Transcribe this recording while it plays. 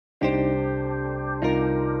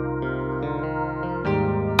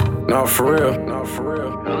No, for real. No, for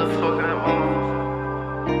real.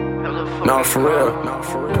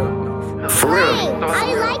 For real.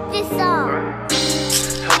 I like this song.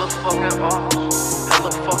 Hella fucking off,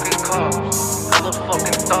 hella fucking cars, hella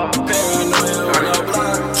fucking thoughts.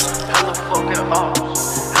 Hella fucking off,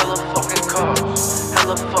 hella fucking cars,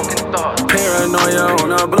 hella fucking thoughts. Paranoia on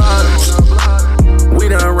the block. We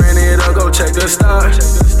done ran it up, go check the stock.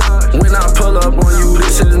 When I pull up on you,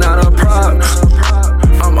 this is not a prop.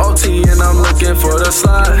 I'm OT and I'm looking for the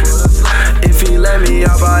slot. If he let me,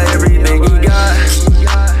 I'll buy everything he got.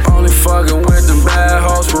 Only fucking with them bad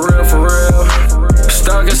hoes, for real, for real.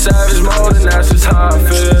 Stuck in savage mode and that's just how I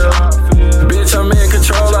feel. Bitch, I'm in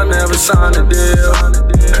control, I never signed a deal.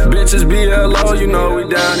 Bitches BLO, you know we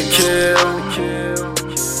down to kill.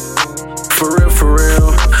 For real, for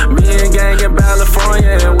real. Me and gang in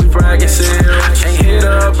California and we bragging still. Ain't hit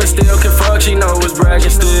her up but still can fuck, she know it's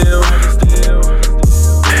bragging still.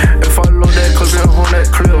 If I load that clip, then hold that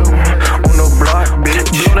clip. On the block, bitch.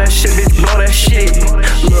 Blow that shit, bitch, blow that shit.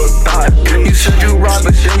 Little thought, you said you ride,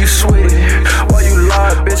 but then you switch. Why you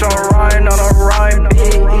lie, bitch? I'm riding on a ride,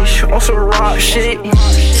 bitch. On some rock shit,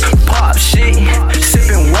 pop shit,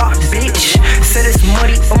 sipping rock, bitch. Said it's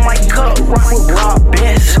money on my cup, rock with rock,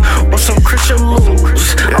 bitch. On some Christian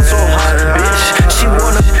loops, I'm so hot, bitch. She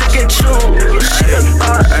wanna pick and choose. She a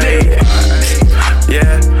thought, bitch.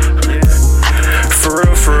 Yeah. For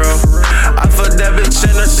real, for real. I fucked that bitch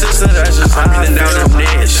and her sister, that's just how I feel. Down her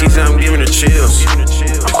neck, she said I'm giving her chills.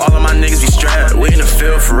 All of my niggas be strapped, we in the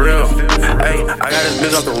field for real. Hey, I got this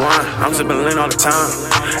bitch off the wine, I'm sipping lean all the time.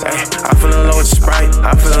 Hey, I feelin' low with Sprite,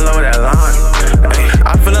 I feelin' low with that lime. Hey,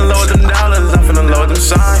 I feelin' low with them dollars, I feelin' low with them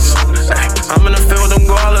signs. Hey, I'm in the field with them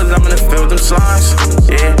gualas, I'm in the field with them slimes.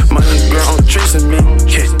 Yeah, my little girl on tricks with me.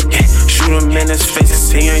 Yeah, yeah. Shoot him in his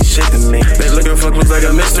face, he ain't shit to me. They looking for clues like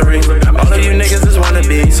a mystery. All of you niggas is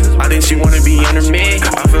wannabes. I think she wanna be under me.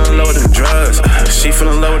 I'm feeling low with them drugs. She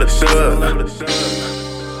feeling low with a thug.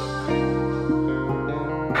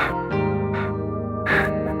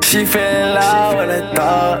 She feeling low with a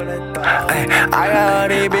thought. Ay, I got all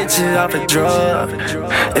these bitches off a drug.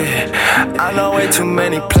 Yeah, I know way too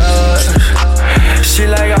many plugs. She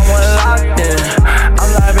like I want locked in. I'm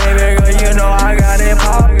like, baby girl, you know I got it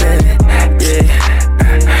poppin'. Yeah,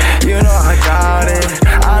 you know I got it.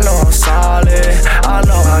 I know I'm solid. I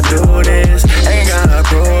know I do this. Ain't gotta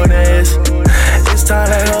prove this. It's time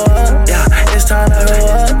to go up, yeah. It's time to go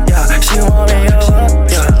up, yeah. She want me up,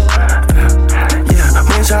 yeah. Yeah,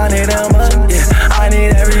 bitch, I need them up, yeah. I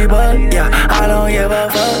need every buck, yeah. I don't give a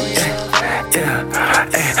fuck, yeah.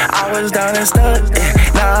 Yeah, I was down and stuck,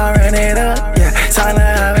 yeah. Now I ran it up, yeah. Time to